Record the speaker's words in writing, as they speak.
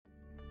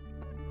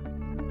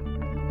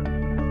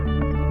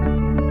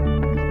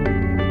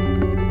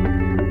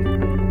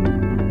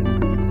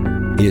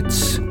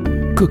It's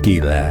Cookie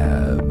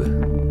Lab.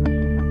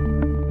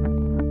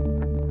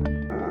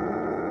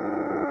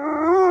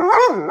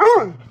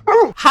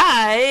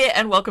 Hi,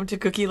 and welcome to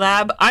Cookie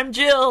Lab. I'm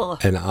Jill.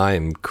 And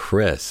I'm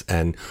Chris.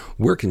 And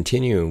we're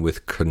continuing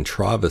with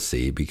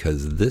controversy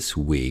because this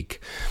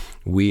week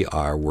we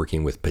are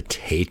working with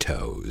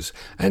potatoes.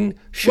 And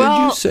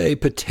should you say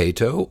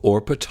potato or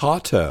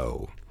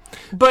potato?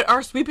 But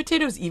are sweet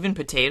potatoes even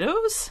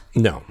potatoes?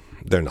 No,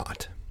 they're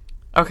not.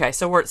 Okay,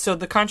 so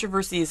the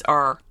controversies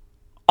are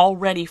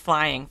already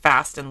flying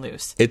fast and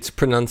loose. It's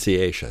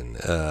pronunciation,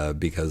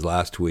 because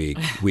last week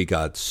we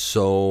got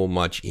so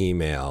much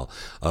email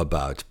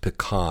about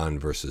pecan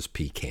versus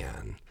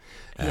pecan.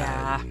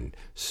 Yeah. And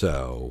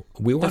so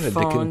we wanted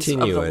to phones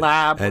continue of the it.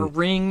 lab and, were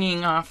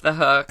ringing off the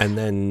hook. and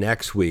then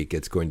next week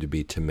it's going to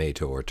be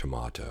tomato or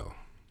tomato.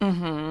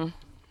 We're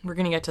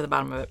going to get to the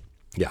bottom of it.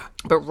 Yeah.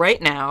 But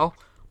right now,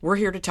 we're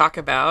here to talk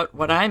about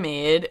what I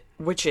made,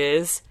 which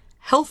is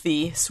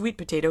healthy sweet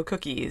potato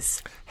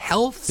cookies.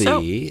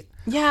 Healthy?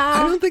 Yeah.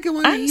 I don't think I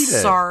want to eat it. I'm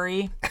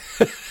sorry.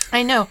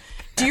 I know.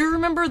 Do you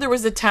remember there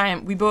was a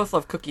time, we both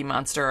love Cookie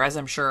Monster, as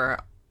I'm sure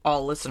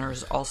all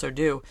listeners also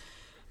do.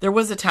 There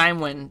was a time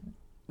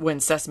when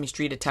Sesame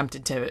Street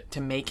attempted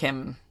to make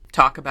him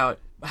talk about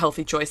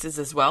healthy choices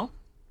as well.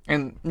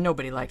 And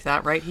nobody liked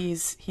that, right?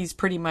 He's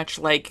pretty much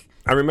like...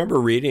 I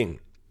remember reading.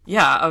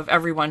 Yeah, of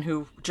everyone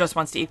who just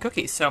wants to eat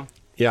cookies, so...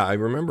 Yeah, I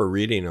remember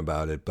reading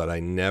about it, but I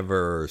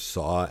never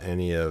saw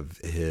any of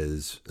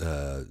his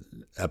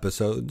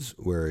episodes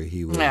where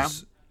he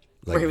was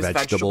where he was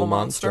vegetable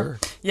monster.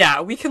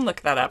 Yeah, we can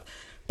look that up.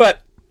 But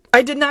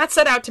I did not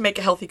set out to make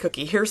a healthy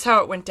cookie. Here's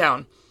how it went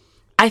down.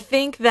 I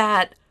think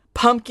that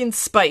pumpkin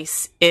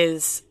spice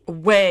is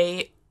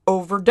way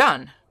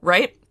overdone,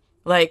 right?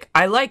 Like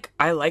I like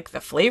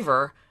the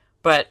flavor,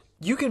 but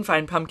you can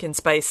find pumpkin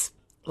spice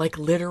like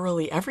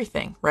literally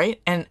everything, right?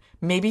 And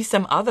maybe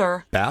some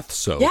other Bath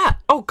soap. Yeah.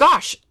 Oh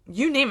gosh,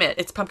 you name it,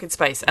 it's pumpkin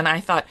spice. And I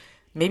thought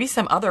maybe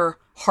some other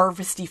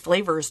harvesty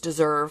flavors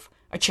deserve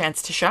a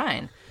chance to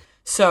shine.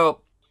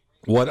 So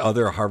What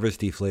other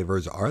harvesty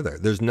flavors are there?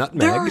 There's nutmeg.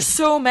 there are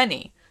so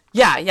many.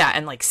 Yeah,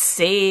 and like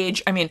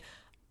sage. I mean,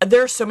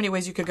 there are so many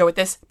ways you could go with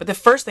this, but the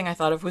first thing I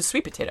thought of was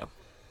sweet potato.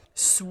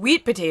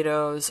 Sweet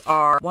potatoes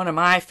are one of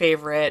my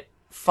favorite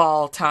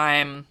fall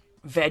time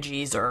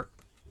veggies or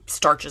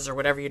starches or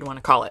whatever you'd want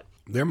to call it.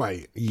 They're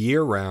my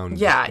year-round.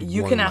 Yeah,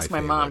 you can ask my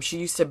mom. favorites. She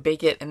used to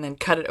bake it and then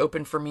cut it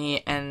open for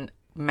me and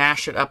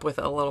mash it up with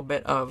a little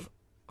bit of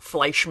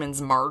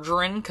Fleischmann's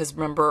margarine. Because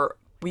remember,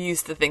 we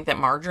used to think that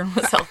margarine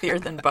was healthier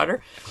than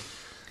butter.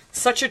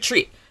 Such a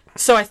treat.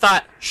 So I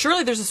thought,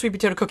 surely there's a sweet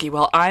potato cookie.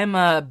 Well, I'm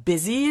a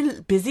busy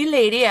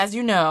lady, as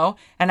you know,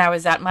 and I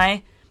was at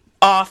my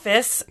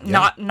office,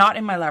 not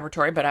in my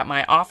laboratory, but at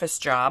my office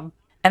job.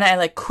 And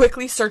I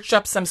quickly searched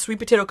up some sweet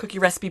potato cookie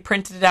recipe,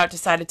 printed it out,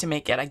 decided to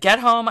make it. I get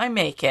home, I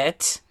make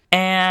it,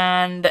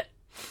 and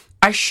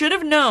I should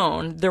have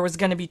known there was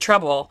going to be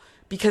trouble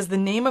because the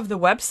name of the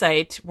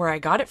website where I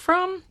got it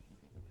from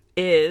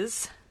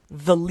is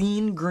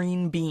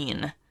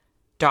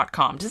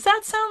theleangreenbean.com. Does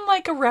that sound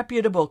like a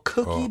reputable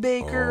cookie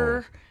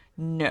baker?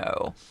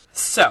 No.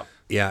 So.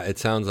 Yeah, it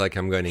sounds like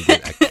I'm going to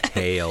get a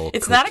kale cookie.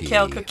 It's not a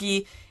kale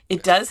cookie.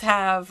 It does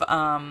have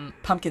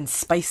pumpkin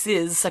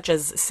spices, such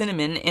as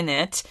cinnamon, in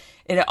it.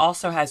 It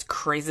also has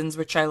craisins,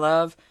 which I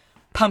love,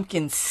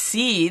 pumpkin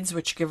seeds,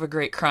 which give a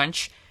great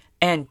crunch,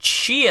 and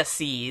chia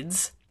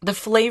seeds. The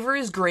flavor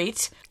is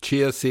great.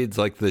 Chia seeds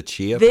like the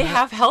chia They pet?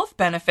 have health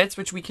benefits,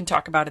 which we can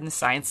talk about in the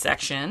science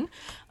section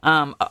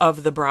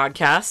of the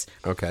broadcast.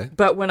 Okay.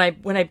 But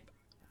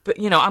but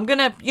I'm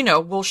gonna,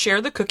 we'll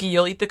share the cookie.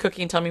 You'll eat the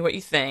cookie and tell me what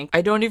you think.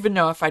 I don't even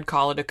know if I'd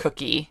call it a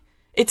cookie.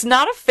 It's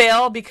not a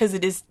fail because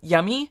it is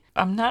yummy.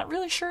 I'm not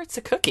really sure it's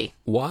a cookie.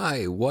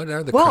 Why? What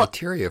are the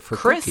criteria for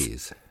Chris,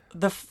 cookies?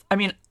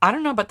 I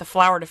don't know about the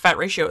flour to fat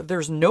ratio.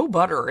 There's no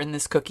butter in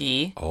this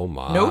cookie. Oh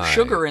my. No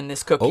sugar in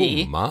this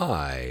cookie. Oh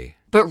my.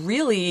 But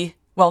really,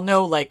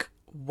 no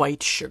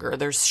white sugar.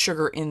 There's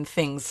sugar in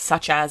things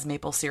such as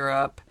maple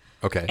syrup.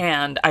 Okay.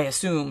 And I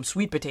assume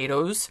sweet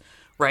potatoes,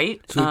 right?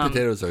 Sweet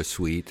potatoes are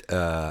sweet,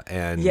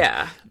 and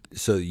yeah.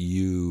 So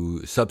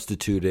you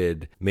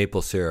substituted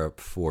maple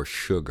syrup for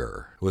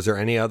sugar. Was there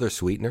any other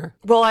sweetener?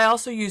 Well, I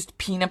also used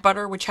peanut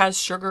butter, which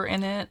has sugar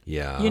in it.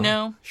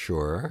 Yeah.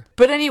 Sure.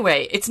 But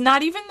anyway, it's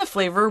not even the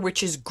flavor,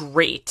 which is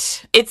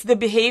great. It's the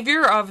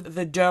behavior of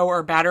the dough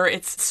or batter.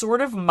 It's sort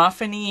of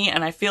muffiny,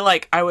 and I feel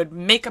like I would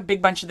make a big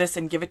bunch of this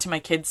and give it to my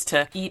kids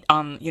to eat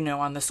on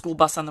the school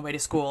bus on the way to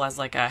school as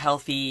a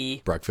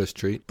healthy breakfast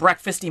treat,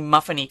 breakfasty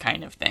muffiny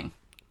kind of thing.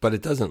 But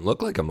it doesn't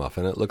look like a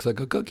muffin. It looks like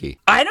a cookie.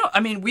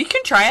 We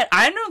can try it.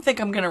 I don't think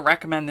I'm going to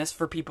recommend this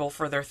for people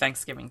for their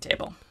Thanksgiving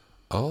table.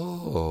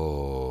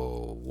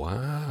 Oh,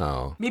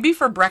 wow. Maybe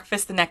for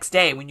breakfast the next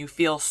day when you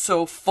feel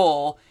so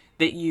full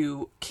that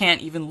you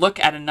can't even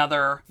look at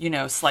another,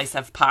 slice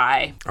of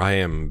pie. I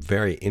am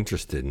very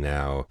interested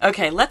now.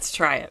 Okay, let's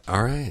try it.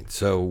 All right.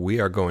 So we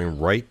are going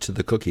right to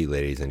the cookie,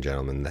 ladies and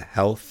gentlemen. The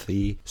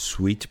healthy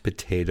sweet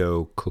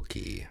potato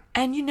cookie.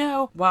 And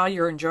while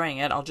you're enjoying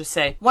it, I'll just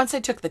say, once I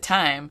took the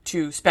time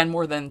to spend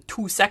more than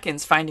 2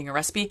 seconds finding a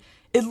recipe,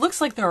 it looks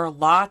like there are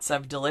lots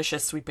of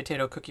delicious sweet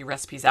potato cookie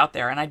recipes out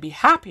there, and I'd be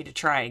happy to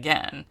try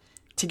again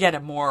to get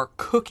a more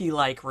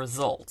cookie-like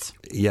result.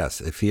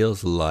 Yes, it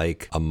feels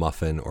like a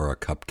muffin or a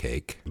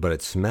cupcake, but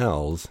it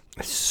smells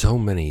so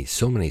many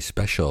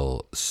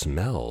special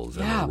smells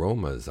and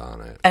aromas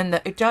on it. And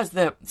it does.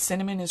 The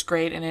cinnamon is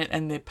great in it,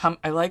 and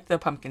I like the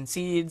pumpkin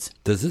seeds.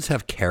 Does this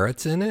have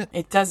carrots in it?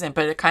 It doesn't,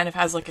 but it kind of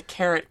has like a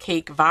carrot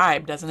cake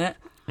vibe, doesn't it?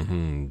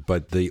 Mm-hmm.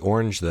 But the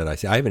orange that I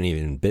see, I haven't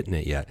even bitten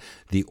it yet.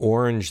 The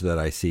orange that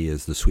I see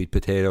is the sweet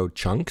potato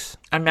chunks.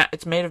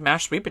 It's made of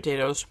mashed sweet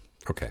potatoes.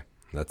 Okay,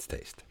 let's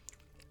taste.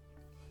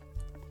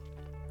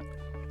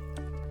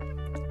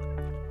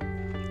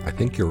 I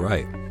think you're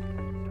right.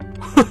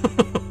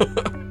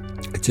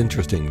 It's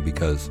interesting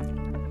because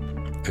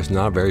it's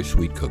not a very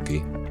sweet cookie,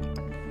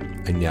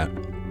 and yet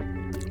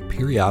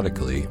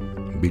periodically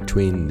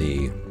between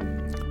the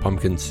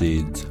pumpkin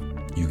seeds,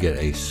 you get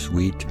a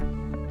sweet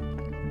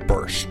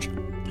burst.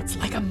 It's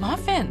like a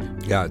muffin.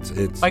 Yeah,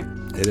 it's like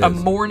it a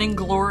is. morning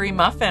glory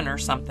muffin or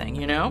something,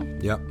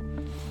 Yep.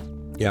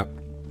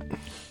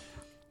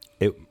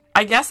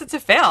 I guess it's a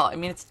fail. I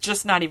mean, it's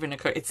just not even a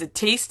cookie. It's a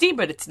tasty,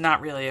 but it's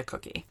not really a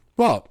cookie.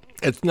 Well,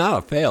 it's not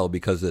a fail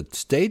because it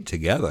stayed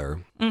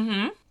together,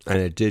 and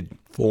it did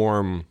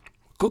form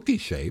cookie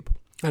shape,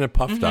 and it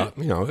puffed up.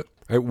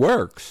 It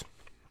works.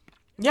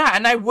 Yeah,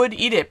 and I would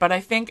eat it, but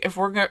I think if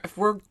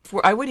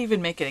I would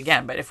even make it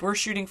again. But if we're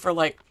shooting for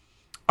like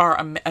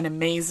an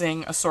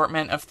amazing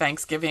assortment of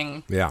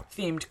Thanksgiving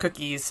themed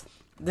cookies,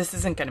 this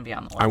isn't going to be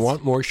on the list. I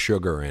want more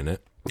sugar in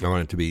it. I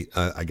want it to be.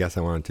 I guess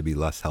I want it to be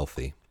less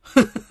healthy.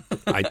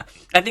 I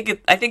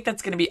think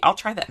that's going to be. I'll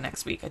try that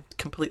next week. A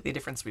completely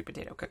different sweet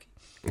potato cookie.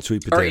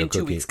 Sweet potato or in cookie.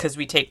 2 weeks because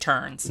we take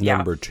turns.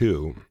 Number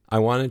 2. I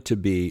want it to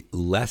be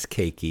less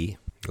cakey,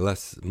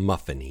 less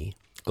muffiny,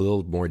 a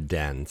little more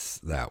dense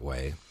that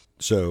way.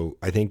 So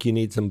I think you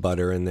need some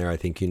butter in there. I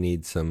think you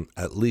need some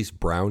at least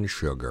brown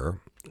sugar,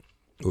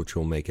 which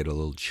will make it a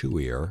little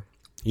chewier.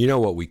 You know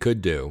what we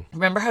could do?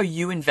 Remember how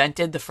you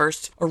invented the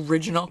first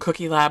original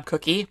Cookie Lab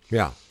cookie?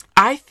 Yeah.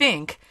 I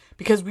think,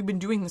 because we've been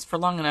doing this for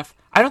long enough,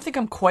 I don't think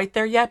I'm quite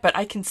there yet, but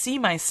I can see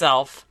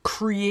myself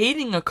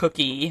creating a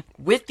cookie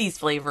with these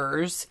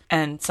flavors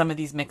and some of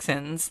these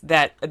mix-ins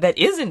that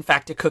is in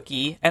fact a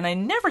cookie, and I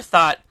never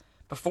thought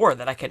before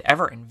that I could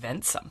ever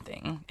invent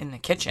something in the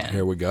kitchen.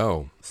 Here we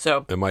go.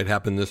 So it might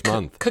happen this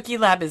month. Cookie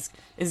Lab is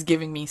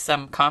giving me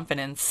some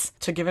confidence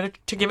to give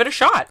it a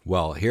shot.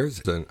 Well,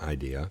 here's an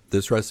idea.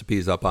 This recipe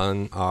is up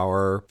on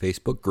our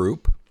Facebook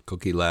group,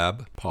 Cookie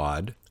Lab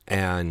Pod.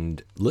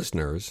 And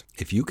listeners,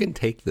 if you can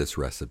take this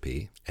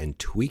recipe and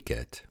tweak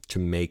it to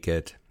make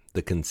it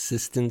the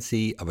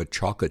consistency of a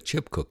chocolate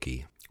chip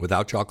cookie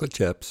without chocolate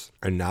chips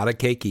and not a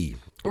cakey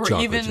or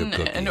chocolate even chip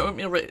cookie. an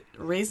oatmeal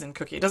raisin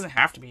cookie. It doesn't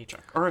have to be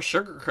or a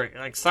sugar cookie,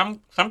 like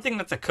something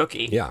that's a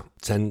cookie. Yeah,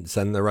 send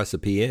the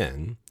recipe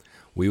in.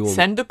 We will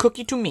send the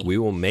cookie to me. We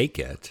will make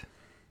it,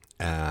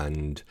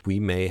 and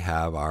we may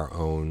have our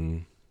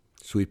own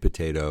sweet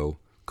potato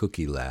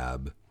cookie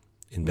lab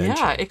invention.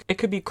 Yeah, it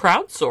could be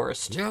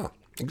crowdsourced. Yeah,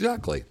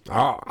 exactly.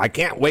 Oh, I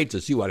can't wait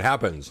to see what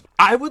happens.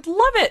 I would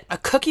love it. A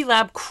Cookie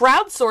Lab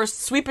crowdsourced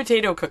sweet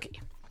potato cookie.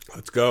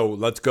 Let's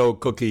go,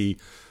 Cookie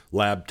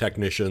Lab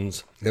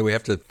technicians. Then we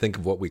have to think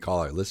of what we call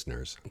our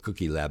listeners.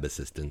 Cookie Lab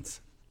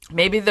assistants.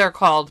 Maybe they're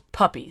called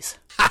puppies.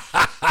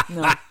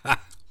 No.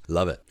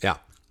 Love it. Yeah.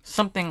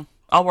 Something.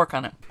 I'll work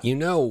on it. You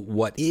know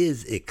what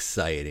is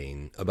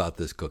exciting about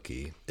this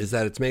cookie is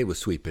that it's made with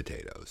sweet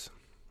potatoes.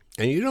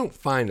 And you don't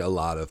find a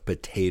lot of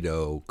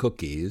potato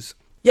cookies.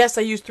 Yes,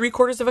 I used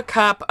 3/4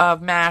 cup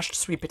of mashed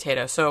sweet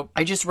potato. So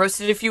I just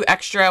roasted a few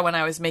extra when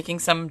I was making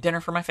some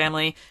dinner for my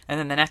family. And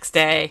then the next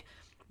day,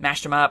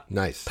 mashed them up.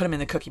 Nice. Put them in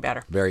the cookie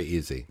batter. Very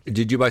easy.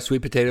 Did you buy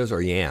sweet potatoes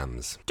or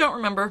yams? Don't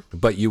remember.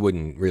 But you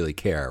wouldn't really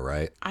care,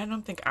 right? I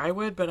don't think I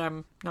would, but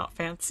I'm not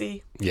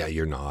fancy. Yeah,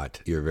 you're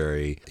not.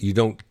 You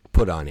don't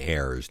put on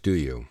airs, do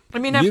you? I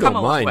mean, I've come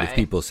a long way. You don't mind if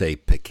people say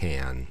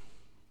pecan.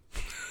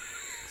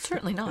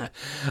 Certainly not.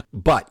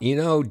 But,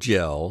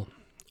 Jill,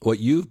 what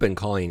you've been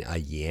calling a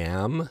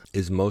yam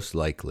is most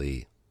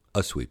likely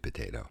a sweet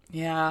potato.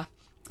 Yeah,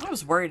 I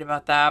was worried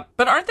about that.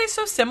 But aren't they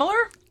so similar?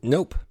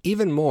 Nope.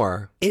 Even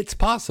more, it's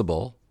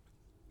possible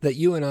that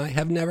you and I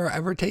have never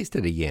ever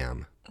tasted a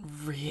yam.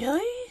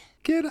 Really?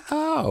 Get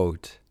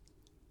out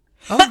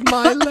of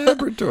my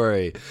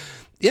laboratory.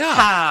 Yeah.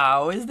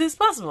 How is this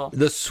possible?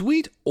 The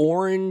sweet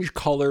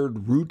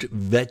orange-colored root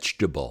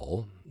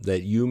vegetable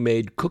that you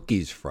made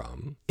cookies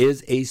from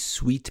is a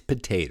sweet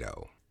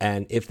potato.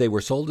 And if they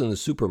were sold in the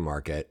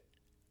supermarket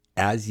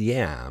as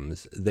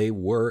yams, they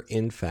were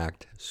in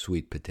fact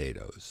sweet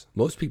potatoes.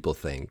 Most people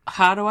think...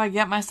 How do I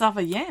get myself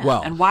a yam?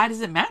 Well, and why does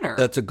it matter?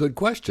 That's a good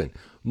question.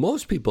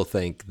 Most people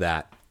think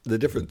that the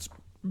difference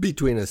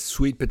between a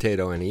sweet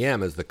potato and a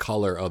yam is the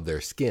color of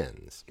their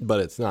skins, but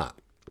it's not.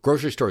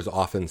 Grocery stores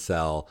often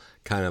sell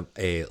kind of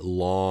a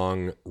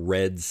long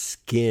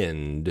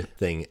red-skinned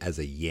thing as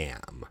a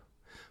yam,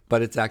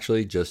 but it's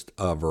actually just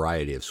a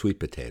variety of sweet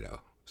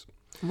potato.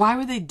 Why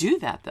would they do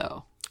that,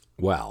 though?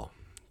 Well,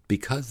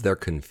 because they're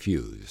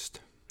confused.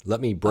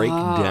 Let me break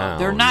down.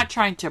 They're not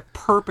trying to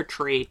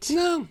perpetrate.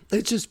 No,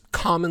 it's just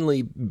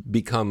commonly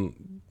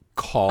become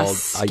called a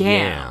scam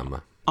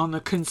yam. On the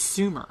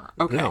consumer.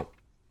 Okay. No.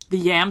 The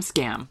yam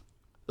scam.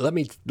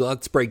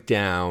 Let's break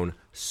down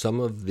some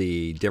of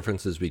the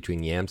differences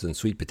between yams and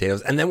sweet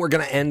potatoes. And then we're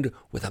going to end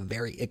with a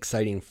very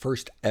exciting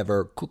first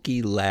ever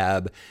Cookie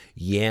Lab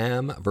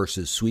yam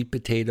versus sweet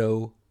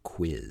potato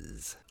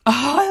quiz. Oh,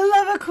 I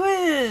love a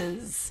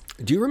quiz.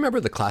 Do you remember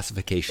the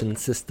classification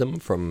system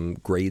from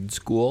grade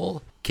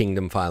school?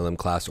 Kingdom, phylum,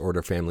 class,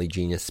 order, family,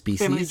 genus,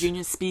 species? Family,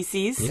 genus,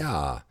 species.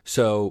 Yeah.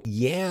 So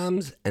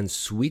yams and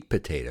sweet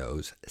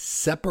potatoes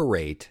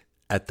separate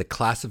at the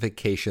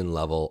classification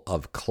level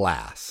of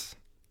class.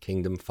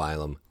 Kingdom,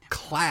 phylum,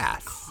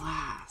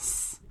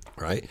 class.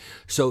 Right?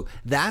 So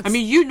that's... I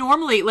mean, you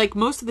normally, like,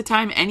 most of the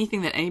time,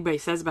 anything that anybody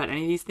says about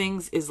any of these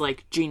things is,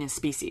 like, genus,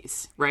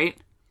 species, right?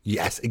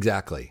 Yes,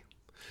 exactly.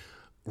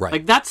 Right.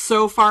 Like, that's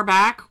so far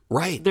back.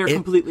 Right. They're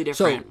completely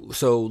different.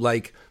 So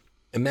like,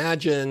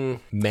 imagine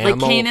mammal...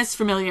 Like, Canis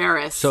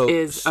familiaris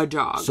is a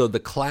dog. So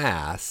the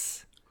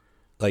class,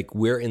 like,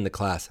 we're in the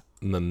class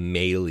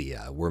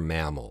Mammalia. We're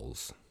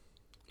mammals.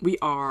 We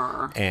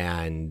are.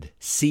 And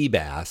sea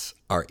bass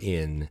are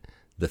in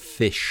the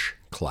fish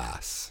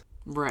class.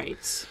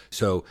 Right.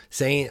 So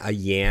saying a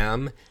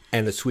yam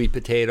and a sweet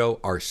potato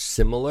are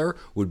similar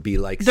would be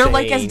like they're saying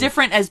like as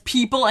different as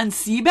people and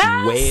sea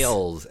bass?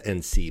 whales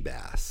and sea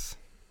bass.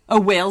 Oh,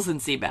 whales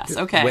and sea bass.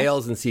 Okay.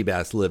 Whales and sea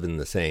bass live in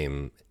the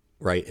same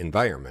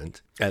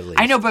environment, at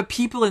least. I know, but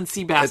people and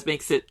sea bass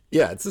makes it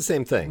Yeah, it's the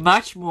same thing.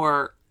 much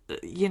more,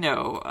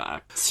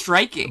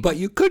 striking. But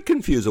you could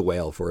confuse a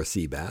whale for a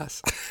sea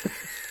bass.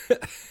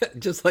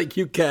 Just like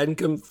you can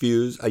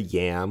confuse a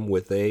yam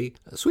with a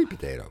sweet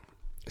potato.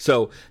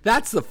 So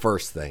that's the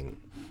first thing.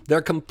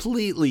 They're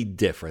completely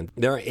different.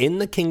 They're in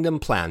the kingdom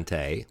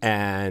Plantae,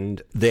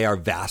 and they are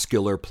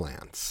vascular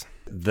plants.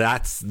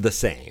 That's the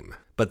same.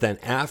 But then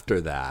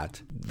after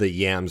that, the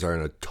yams are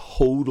in a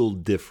total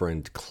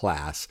different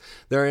class.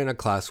 They're in a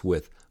class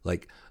with,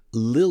 like,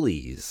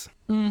 lilies.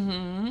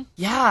 Mm-hmm.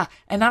 Yeah,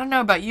 and I don't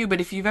know about you,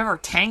 but if you've ever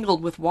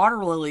tangled with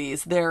water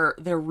lilies, their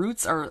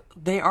roots are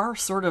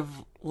sort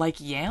of like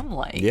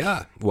yam-like.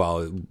 Yeah,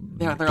 well,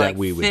 they're that like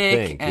we would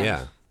thick think, and,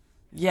 yeah.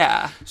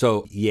 Yeah.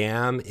 So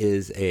yam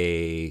is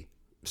a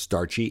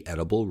starchy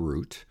edible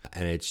root,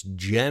 and it's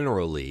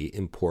generally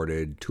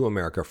imported to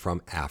America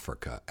from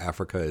Africa.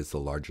 Africa is the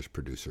largest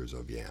producers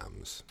of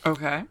yams.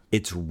 Okay.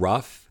 It's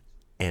rough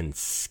and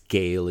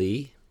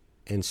scaly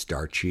and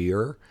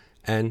starchier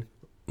and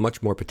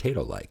much more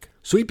potato-like.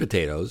 Sweet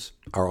potatoes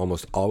are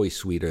almost always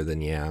sweeter than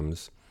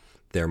yams.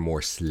 They're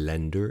more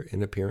slender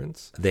in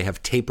appearance. They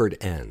have tapered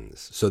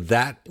ends. So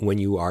that when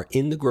you are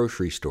in the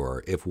grocery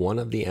store, if one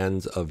of the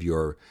ends of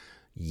your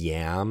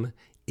yam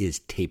is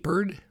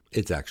tapered,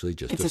 it's actually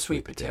just a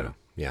sweet potato.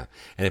 Yeah.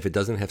 And if it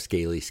doesn't have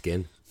scaly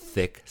skin,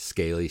 thick,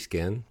 scaly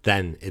skin,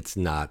 then it's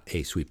not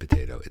a sweet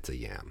potato. It's a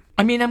yam.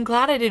 I mean, I'm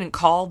glad I didn't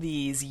call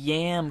these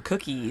yam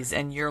cookies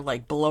and you're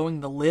like blowing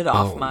the lid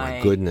off my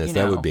goodness,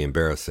 that would be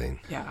embarrassing.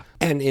 Yeah.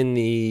 And in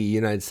the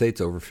United States,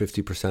 over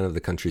 50% of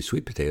the country's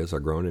sweet potatoes are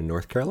grown in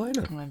North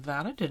Carolina.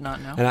 That I did not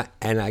know.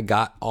 And I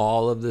got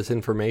all of this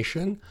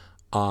information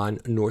on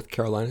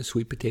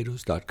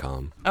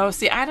NorthCarolinaSweetPotatoes.com. Oh,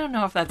 see, I don't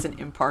know if that's an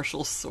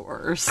impartial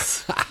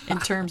source in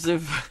terms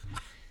of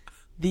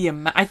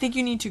I think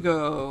you need to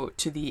go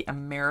to the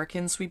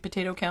American Sweet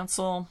Potato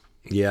Council.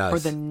 Yes. Or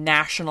the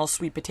National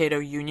Sweet Potato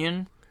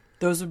Union.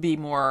 Those would be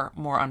more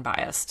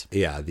unbiased.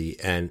 Yeah, the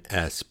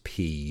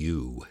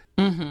NSPU.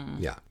 Mm-hmm.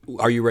 Yeah.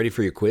 Are you ready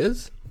for your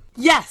quiz?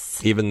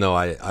 Yes. Even though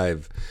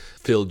I've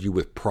filled you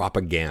with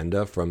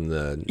propaganda from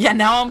the... Yeah,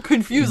 now I'm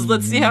confused.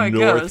 Let's see how it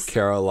goes. North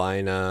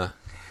Carolina...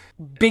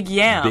 Big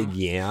yam. Big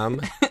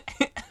yam.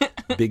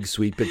 Big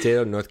sweet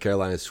potato. North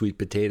Carolina Sweet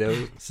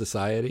Potato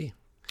Society.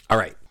 All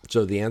right.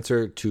 So the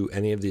answer to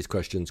any of these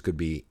questions could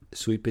be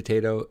sweet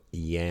potato,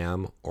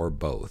 yam, or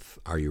both.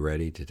 Are you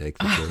ready to take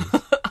the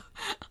quiz?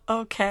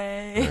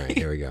 Okay. All right,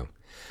 here we go.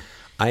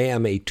 I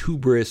am a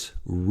tuberous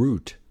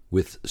root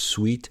with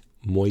sweet,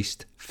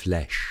 moist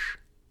flesh.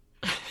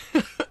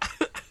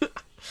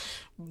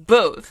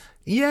 Both.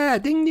 Yeah,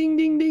 ding, ding,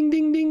 ding, ding,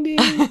 ding, ding,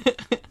 ding.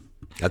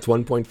 That's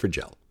 1 point for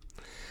Jill.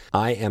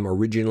 I am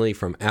originally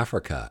from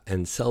Africa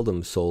and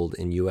seldom sold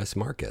in U.S.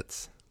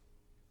 markets.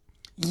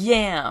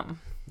 Yam.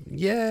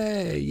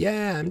 Yay,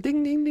 yam.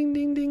 Ding, ding, ding,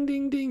 ding, ding,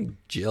 ding, ding.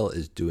 Jill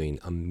is doing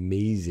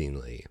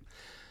amazingly.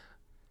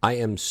 I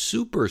am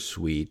super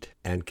sweet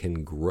and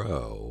can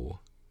grow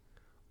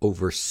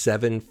over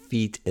 7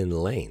 feet in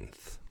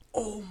length.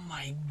 Oh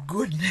my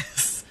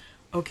goodness.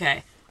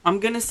 Okay. I'm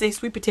going to say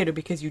sweet potato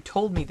because you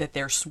told me that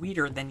they're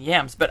sweeter than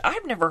yams, but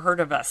I've never heard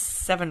of a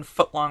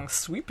 7-foot-long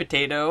sweet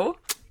potato.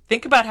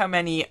 Think about how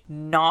many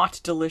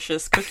not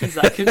delicious cookies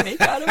I could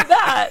make out of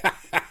that.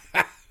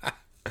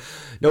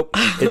 Nope,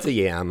 it's a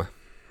yam.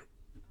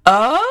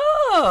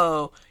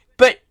 Oh,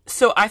 but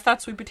So I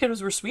thought sweet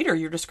potatoes were sweeter.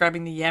 You're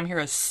describing the yam here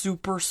as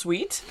super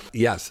sweet?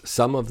 Yes,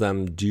 some of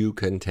them do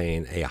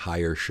contain a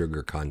higher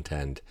sugar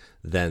content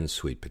than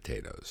sweet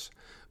potatoes,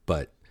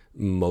 but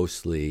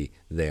mostly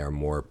they are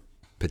more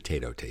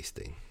potato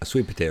tasting.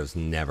 Sweet potatoes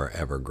never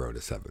ever grow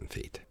to 7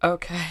 feet.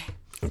 Okay.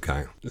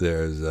 Okay.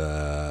 There's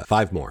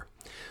 5 more.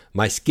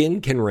 My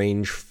skin can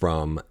range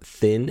from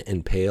thin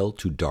and pale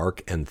to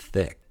dark and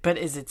thick. But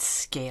is it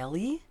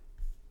scaly?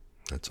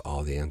 That's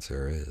all the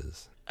answer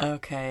is.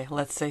 Okay,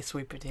 let's say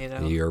sweet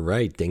potato. You're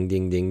right. Ding,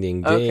 ding, ding,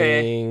 ding, ding.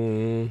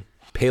 Okay.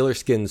 Paler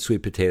skinned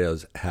sweet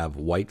potatoes have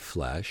white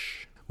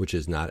flesh, which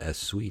is not as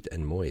sweet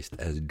and moist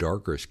as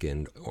darker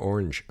skinned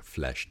orange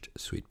fleshed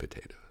sweet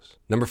potatoes.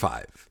 Number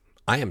 5.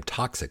 I am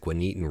toxic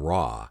when eaten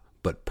raw,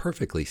 but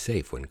perfectly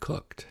safe when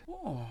cooked.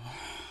 Oh,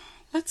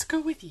 let's go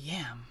with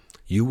yam.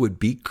 You would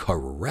be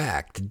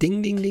correct.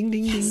 Ding, ding, ding,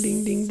 ding, Yes.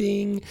 ding, ding, ding,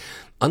 ding.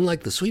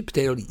 Unlike the sweet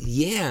potato,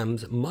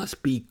 yams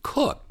must be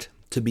cooked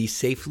to be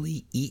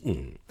safely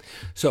eaten.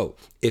 So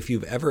if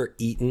you've ever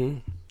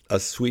eaten a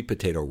sweet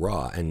potato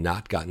raw and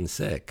not gotten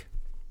sick,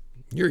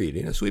 you're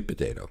eating a sweet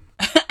potato.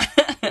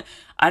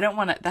 I don't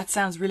want to. That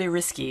sounds really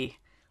risky.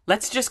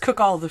 Let's just cook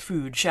all the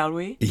food, shall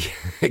we? Yeah,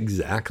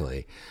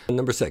 exactly.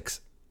 Number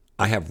 6,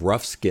 I have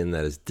rough skin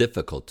that is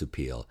difficult to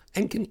peel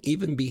and can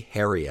even be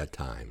hairy at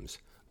times,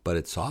 but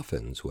it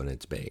softens when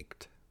it's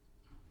baked.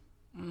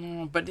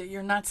 But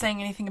you're not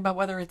saying anything about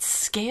whether it's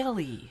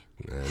scaly.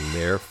 And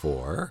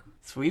therefore,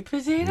 Sweet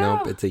potato?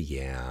 nope, it's a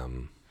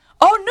yam.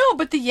 Oh, no,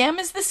 but the yam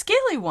is the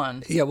scaly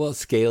one. Yeah, well,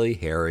 scaly,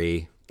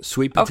 hairy.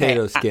 Sweet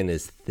potato skin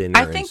is thinner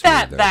I think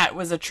and smoother. that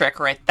was a trick,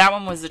 right? That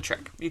one was a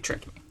trick. You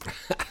tricked me.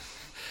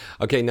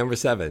 Okay, number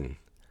 7.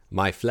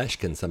 My flesh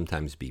can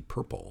sometimes be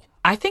purple.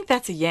 I think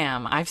that's a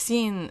yam. I've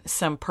seen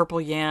some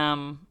purple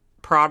yam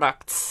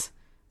products,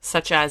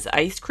 such as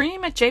ice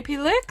cream at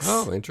JP Licks.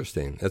 Oh,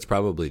 interesting. That's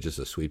probably just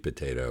a sweet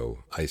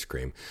potato ice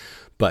cream.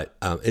 But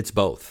it's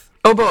both.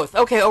 Oh, both.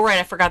 Okay, oh, right.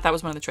 I forgot that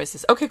was one of the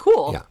choices. Okay,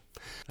 cool. Yeah.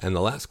 And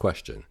the last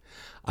question.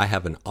 I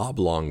have an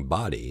oblong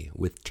body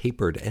with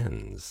tapered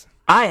ends.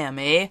 I am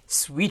a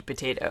sweet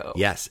potato.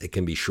 Yes, it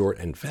can be short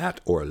and fat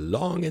or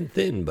long and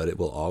thin, but it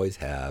will always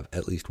have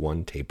at least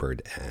one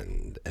tapered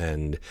end.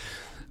 And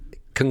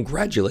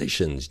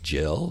congratulations,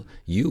 Jill.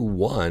 You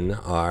won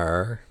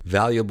our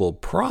valuable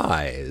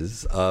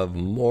prize of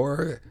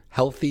more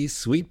healthy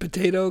sweet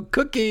potato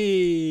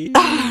cookies.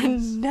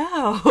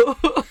 No.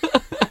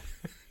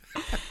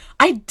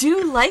 I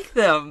do like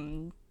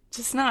them,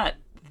 just not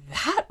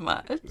that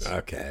much.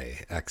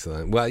 Okay,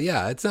 excellent. Well,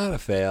 yeah, it's not a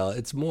fail.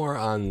 It's more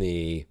on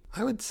the,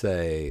 I would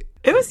say,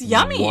 It was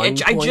yummy. I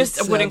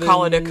just wouldn't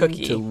call it a 1.7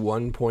 cookie. to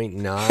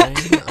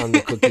 1.9 on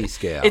the cookie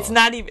scale. It's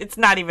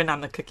not even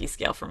on the cookie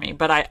scale for me,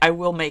 but I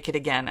will make it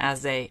again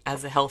as a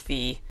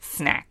healthy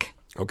snack.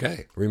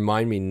 Okay.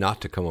 Remind me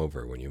not to come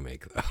over when you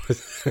make those.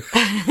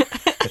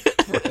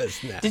 For a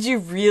snack. Did you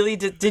really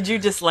did you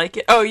dislike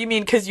it? Oh, you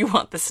mean because you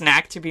want the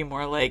snack to be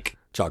more like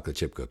Chocolate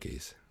chip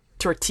cookies.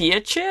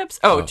 tortilla chips?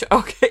 Oh.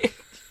 Okay.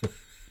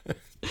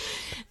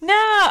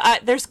 No,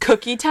 there's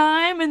cookie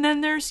time, and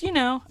then there's,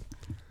 you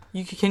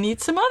can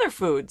eat some other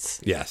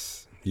foods.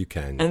 Yes, you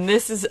can. And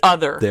this is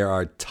other. There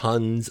are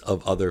tons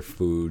of other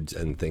foods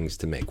and things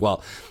to make.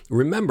 Well,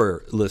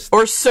 remember, listeners.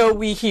 Or so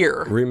we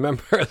hear.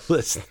 Remember,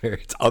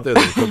 listeners, other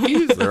than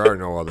cookies, there are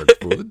no other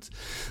foods.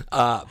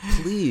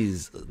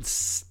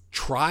 Please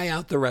try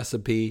out the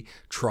recipe.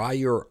 Try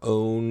your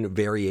own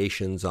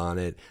variations on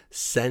it.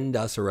 Send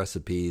us a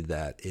recipe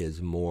that is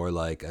more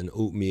like an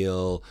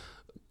oatmeal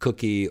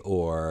cookie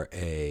or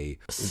a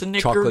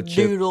chocolate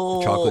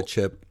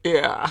chip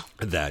Yeah.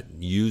 that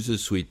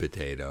uses sweet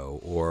potato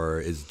or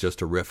is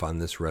just a riff on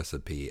this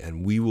recipe.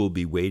 And we will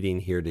be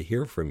waiting here to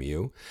hear from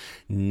you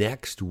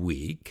next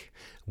week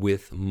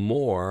with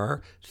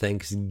more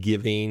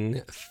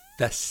Thanksgiving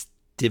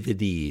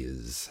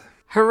festivities.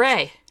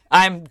 Hooray.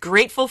 I'm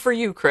grateful for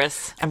you,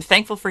 Chris. I'm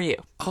thankful for you.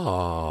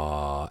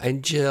 Aw,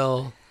 and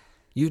Jill,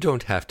 you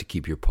don't have to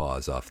keep your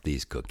paws off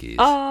these cookies.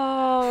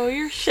 Oh,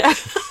 you're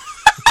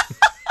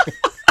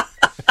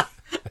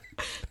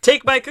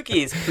Take my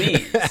cookies,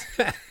 please.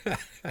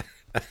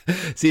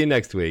 See you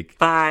next week.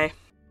 Bye.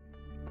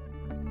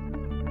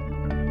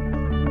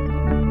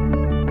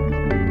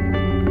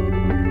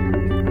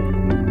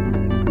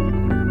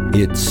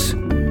 It's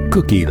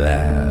Cookie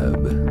Lab.